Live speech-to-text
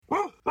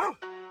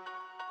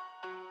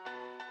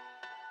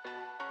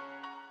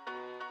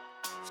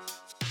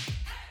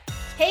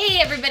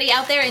Hey, everybody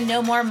out there in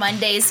No More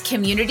Mondays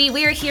community.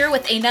 We are here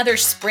with another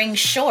spring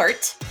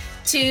short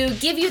to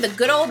give you the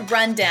good old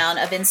rundown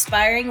of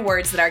inspiring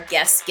words that our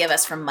guests give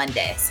us from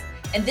Mondays.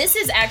 And this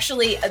is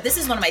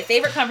one of my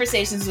favorite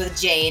conversations with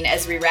Jane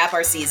as we wrap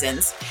our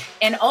seasons,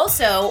 and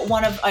also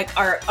one of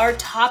our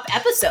top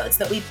episodes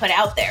that we put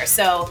out there.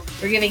 So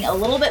we're giving a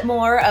little bit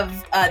more of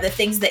the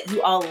things that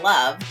you all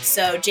love.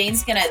 So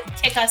Jane's going to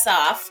kick us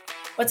off.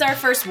 What's our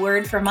first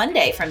word for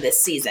Monday from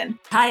this season?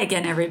 Hi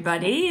again,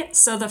 everybody.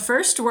 So the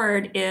first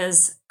word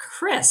is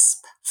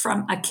crisp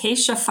from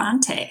Acacia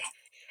Fonte.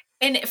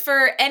 And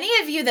for any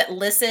of you that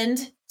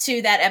listened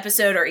to that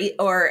episode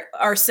or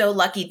are so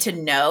lucky to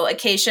know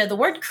Acacia, the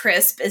word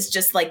crisp is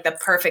just like the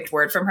perfect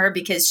word from her,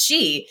 because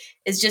she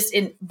is just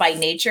by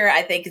nature,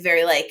 I think,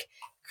 very like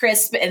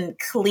crisp and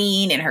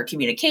clean in her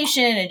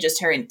communication and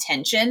just her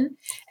intention.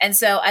 And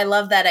so I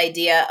love that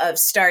idea of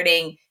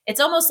starting.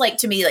 It's almost like,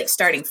 to me, like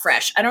starting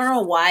fresh. I don't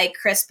know why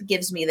crisp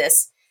gives me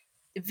this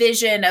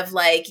vision of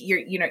like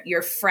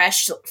your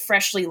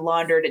freshly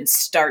laundered and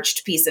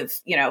starched piece of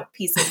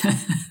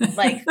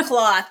like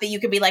cloth that you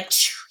could be like,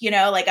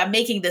 like I'm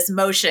making this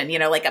motion,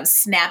 like I'm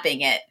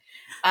snapping it.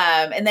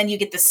 And then you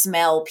get the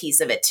smell piece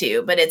of it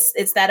too. But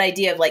it's that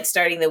idea of like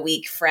starting the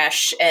week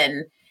fresh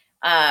and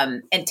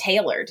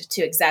tailored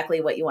to exactly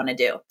what you want to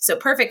do. So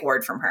perfect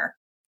word from her.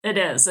 It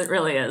is. It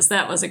really is.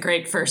 That was a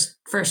great first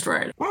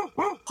word.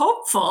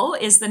 Hopeful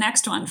is the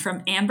next one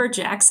from Amber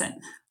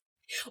Jackson.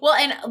 Well,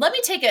 and let me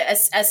take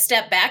a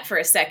step back for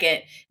a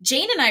second.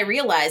 Jane and I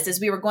realized as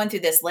we were going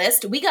through this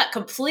list, we got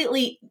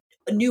completely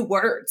new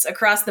words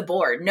across the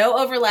board. No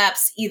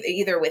overlaps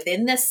either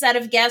within this set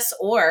of guests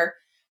or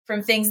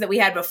from things that we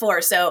had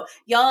before. So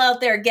y'all out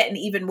there getting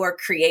even more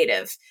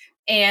creative.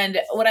 And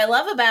what I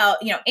love about,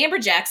 Amber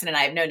Jackson and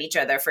I have known each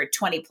other for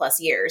 20 plus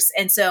years.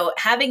 And so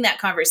having that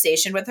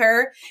conversation with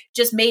her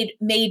just made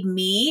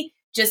me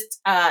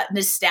just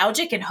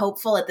nostalgic and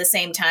hopeful at the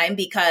same time,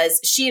 because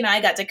she and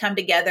I got to come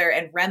together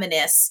and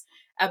reminisce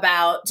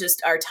about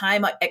just our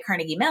time at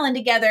Carnegie Mellon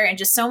together and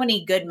just so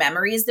many good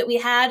memories that we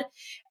had.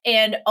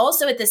 And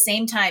also at the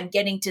same time,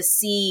 getting to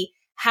see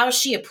how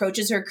she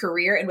approaches her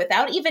career, and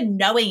without even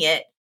knowing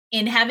it,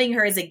 in having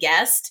her as a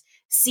guest,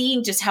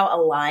 seeing just how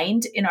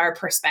aligned in our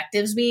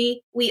perspectives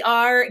we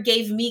are,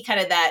 gave me kind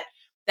of that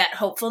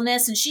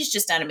hopefulness. And she's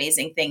just done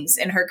amazing things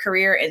in her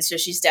career. And so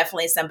she's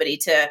definitely somebody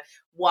to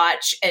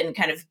watch and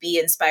kind of be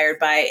inspired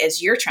by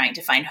as you're trying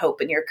to find hope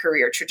in your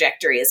career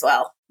trajectory as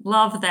well.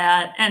 Love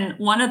that. And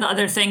one of the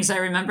other things I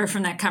remember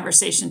from that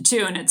conversation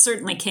too, and it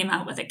certainly came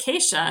out with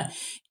Acacia,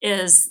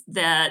 is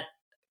that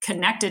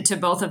connected to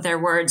both of their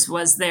words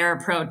was their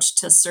approach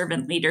to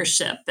servant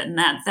leadership. And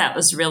that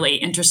was really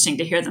interesting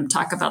to hear them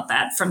talk about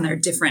that from their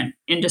different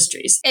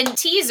industries. And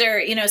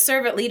teaser,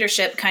 servant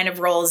leadership kind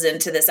of rolls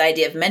into this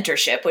idea of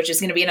mentorship, which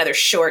is going to be another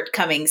short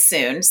coming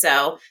soon.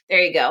 So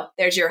there you go.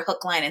 There's your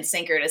hook, line, and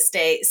sinker to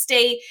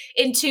stay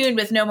in tune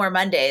with No More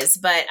Mondays.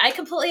 But I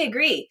completely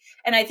agree.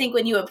 And I think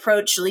when you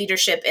approach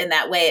leadership in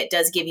that way, it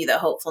does give you the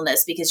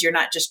hopefulness, because you're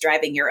not just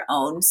driving your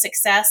own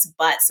success,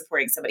 but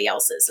supporting somebody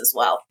else's as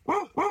well.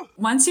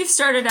 Once you've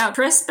started out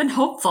crisp and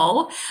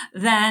hopeful,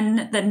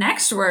 then the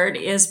next word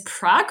is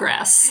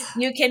progress.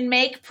 You can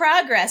make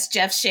progress,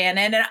 Jeff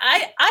Shannon. And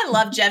I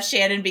love Jeff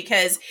Shannon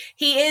because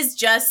he's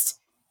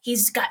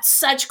got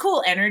such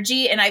cool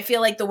energy. And I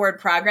feel like the word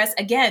progress,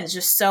 again, is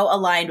just so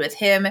aligned with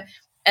him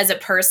as a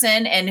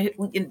person and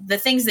the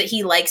things that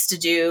he likes to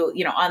do,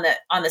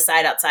 on the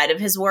side outside of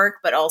his work,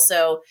 but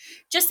also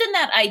just in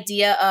that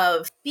idea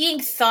of being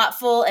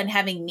thoughtful and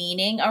having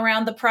meaning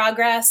around the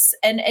progress.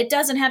 And it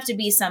doesn't have to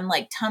be some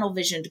like tunnel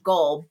visioned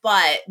goal,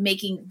 but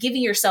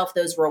giving yourself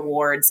those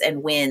rewards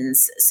and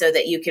wins so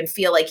that you can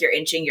feel like you're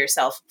inching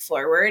yourself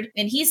forward.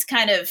 And he's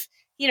kind of,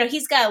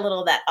 he's got a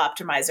little of that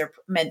optimizer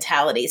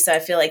mentality. So I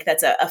feel like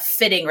that's a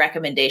fitting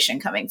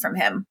recommendation coming from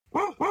him.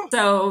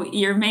 So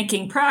you're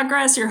making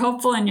progress, you're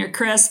hopeful, and you're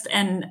crisp.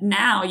 And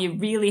now you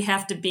really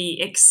have to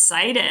be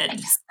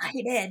excited.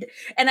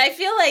 And I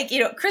feel like,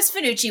 Chris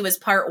Finucci was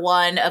part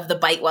one of the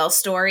Bitewell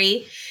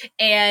story.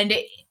 And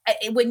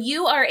when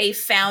you are a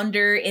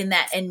founder in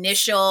that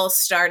initial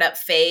startup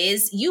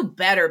phase, you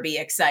better be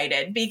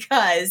excited,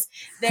 because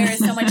there is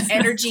so much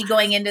energy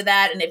going into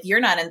that. And if you're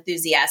not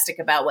enthusiastic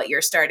about what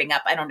you're starting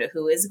up, I don't know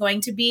who is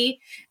going to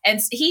be. And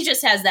he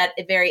just has that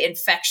very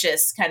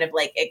infectious kind of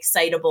like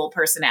excitable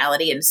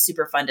personality and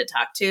super fun to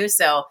talk to.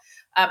 So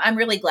I'm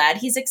really glad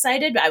he's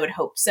excited. I would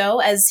hope so,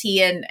 as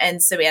he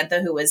and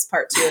Samantha, who was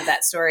part two of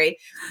that story,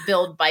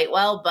 build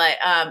Bitewell. But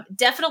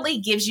definitely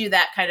gives you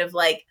that kind of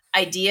like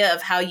idea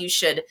of how you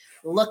should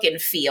look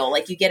and feel.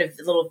 Like you get a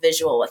little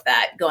visual with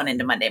that going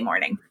into Monday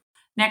morning.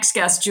 Next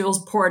guest,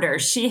 Jules Porter.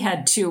 She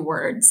had two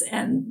words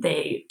and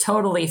they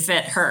totally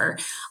fit her: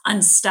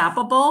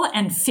 unstoppable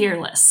and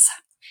fearless.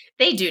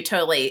 They do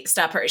totally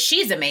stop her.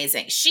 She's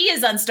amazing. She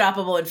is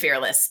unstoppable and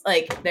fearless.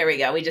 Like, there we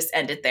go. We just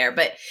ended there.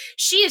 But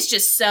she is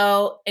just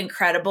so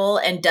incredible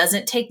and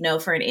doesn't take no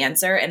for an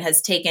answer and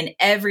has taken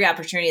every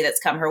opportunity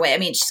that's come her way. I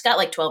mean, she's got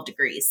like 12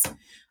 degrees.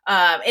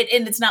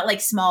 And it's not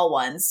like small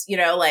ones, you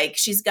know, like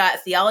she's got a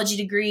theology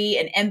degree,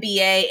 an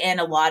MBA, and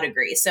a law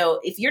degree. So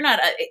if you're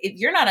not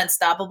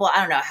unstoppable, I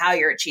don't know how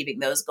you're achieving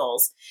those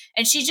goals.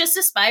 And she just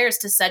aspires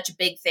to such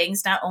big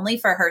things, not only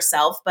for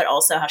herself, but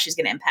also how she's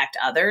going to impact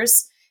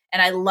others.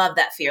 And I love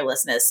that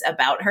fearlessness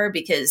about her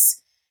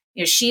because,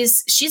 you know,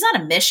 she's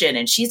on a mission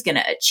and she's going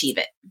to achieve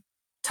it.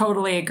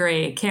 Totally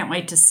agree. Can't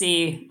wait to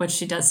see what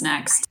she does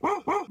next.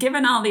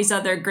 Given all these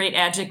other great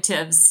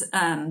adjectives,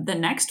 the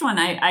next one,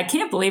 I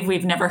can't believe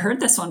we've never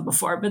heard this one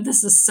before, but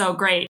this is so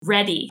great.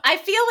 Ready. I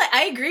feel that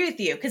I agree with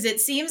you because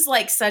it seems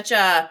like such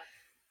a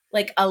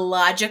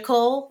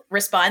logical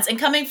response. And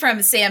coming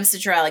from Sam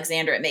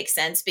Citro-Alexander, it makes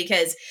sense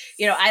because,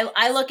 you know,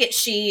 I look at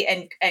she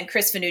and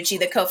Chris Finucci,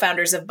 the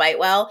co-founders of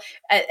BiteWell,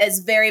 as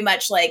very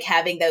much like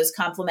having those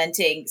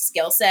complementing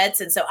skill sets.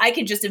 And so I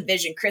can just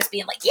envision Chris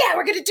being like, yeah,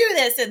 we're going to do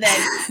this. And then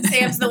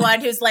Sam's the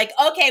one who's like,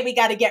 okay, we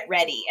got to get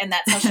ready. And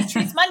that's how she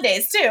treats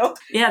Mondays too.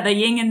 Yeah, the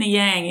yin and the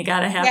yang. You got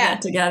to have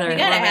that together. You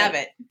got to have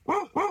it.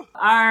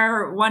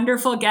 Our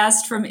wonderful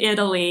guest from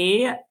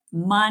Italy,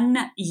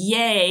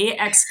 Monye,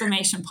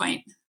 exclamation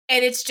point.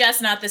 And it's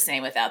just not the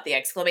same without the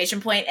exclamation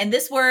point. And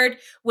this word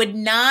would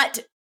not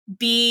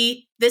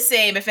be the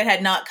same if it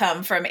had not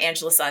come from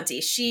Angela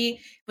Santi. She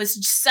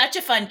was such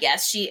a fun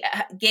guest. She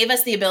gave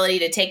us the ability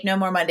to take No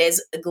More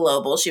Mondays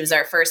global. She was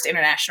our first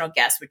international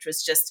guest, which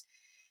was just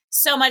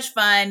so much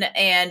fun.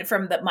 And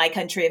from my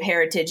country of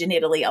heritage in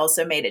Italy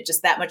also made it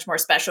just that much more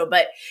special.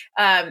 But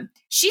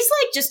she's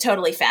like just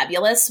totally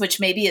fabulous, which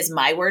maybe is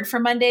my word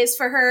for Mondays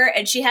for her.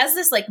 And she has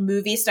this like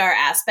movie star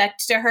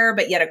aspect to her,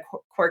 but yet a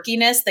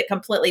quirkiness that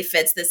completely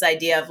fits this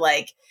idea of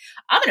like,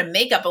 I'm going to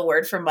make up a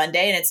word for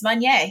Monday and it's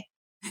Monye.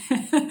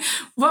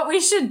 What we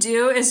should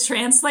do is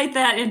translate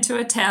that into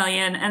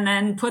Italian and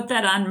then put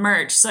that on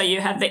merch. So you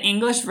have the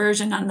English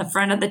version on the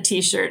front of the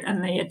t-shirt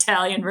and the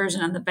Italian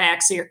version on the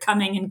back. So you're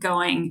coming and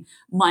going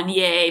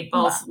Monye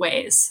both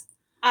ways.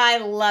 I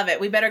love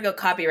it. We better go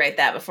copyright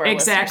that before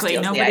exactly.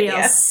 Nobody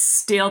else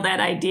steal that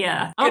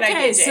idea. Good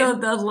okay, idea, so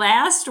the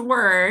last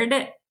word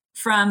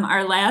from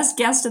our last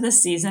guest of the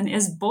season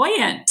is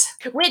buoyant.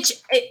 Which,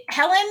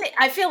 Helen,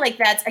 I feel like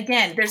that's,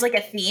 again, there's like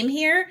a theme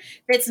here.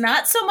 It's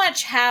not so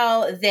much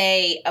how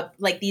they,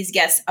 like these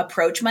guests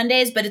approach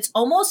Mondays, but it's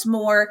almost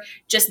more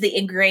just the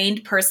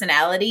ingrained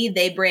personality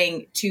they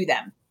bring to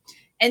them.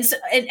 And so,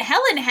 and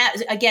Helen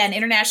has, again,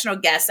 international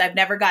guest. I've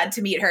never gotten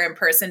to meet her in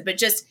person, but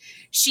just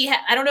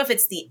I don't know if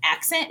it's the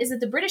accent. Is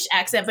it the British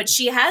accent? But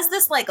she has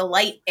this like a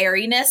light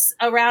airiness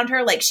around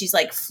her. Like she's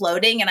like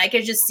floating. And I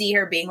could just see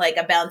her being like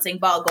a bouncing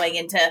ball going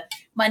into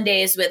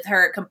Mondays with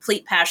her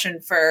complete passion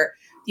for,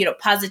 you know,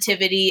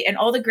 positivity and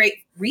all the great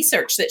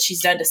research that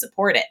she's done to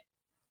support it.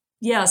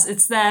 Yes,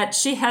 it's that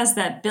she has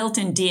that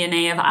built-in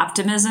DNA of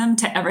optimism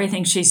to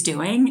everything she's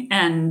doing.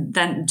 And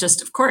then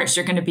just, of course,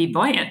 you're going to be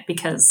buoyant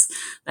because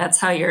that's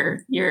how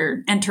you're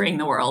entering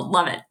the world.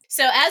 Love it.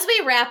 So as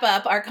we wrap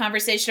up our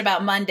conversation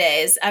about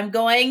Mondays, I'm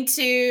going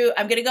to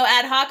go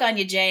ad hoc on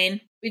you, Jane.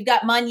 We've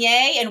got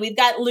Monye and we've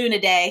got Luna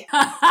Day. Put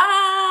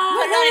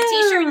on a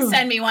t-shirt and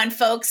send me one,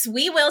 folks.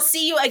 We will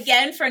see you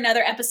again for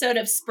another episode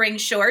of Spring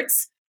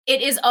Shorts.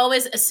 It is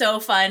always so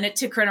fun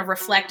to kind of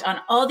reflect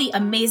on all the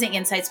amazing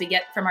insights we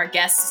get from our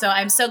guests. So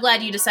I'm so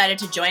glad you decided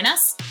to join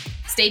us.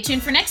 Stay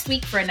tuned for next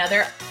week for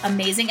another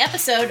amazing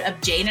episode of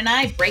Jane and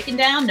I breaking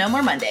down No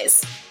More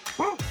Mondays.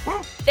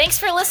 Thanks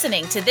for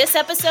listening to this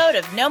episode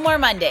of No More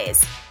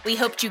Mondays. We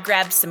hoped you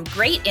grabbed some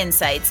great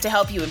insights to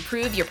help you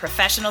improve your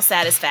professional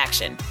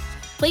satisfaction.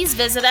 Please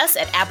visit us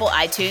at Apple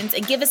iTunes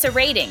and give us a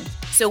rating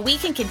so we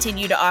can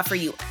continue to offer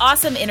you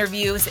awesome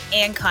interviews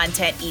and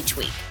content each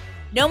week.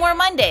 No More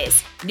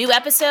Mondays. New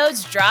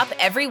episodes drop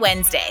every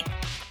Wednesday.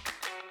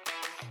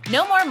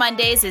 No More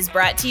Mondays is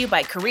brought to you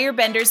by Career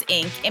Benders,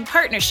 Inc. in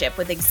partnership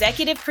with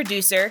executive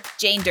producer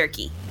Jane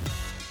Durkee.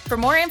 For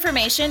more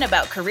information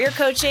about career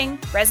coaching,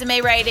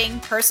 resume writing,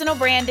 personal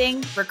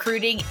branding,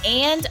 recruiting,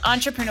 and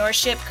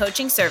entrepreneurship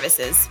coaching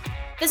services,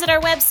 visit our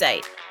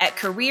website at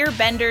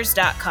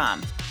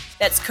careerbenders.com.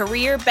 That's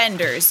Career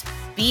Benders,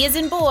 B as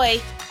in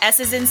boy, S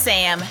as in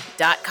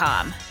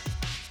Sam.com.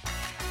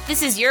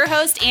 This is your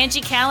host,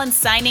 Angie Callen,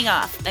 signing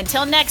off.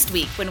 Until next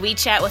week when we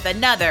chat with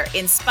another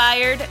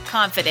inspired,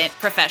 confident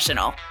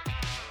professional.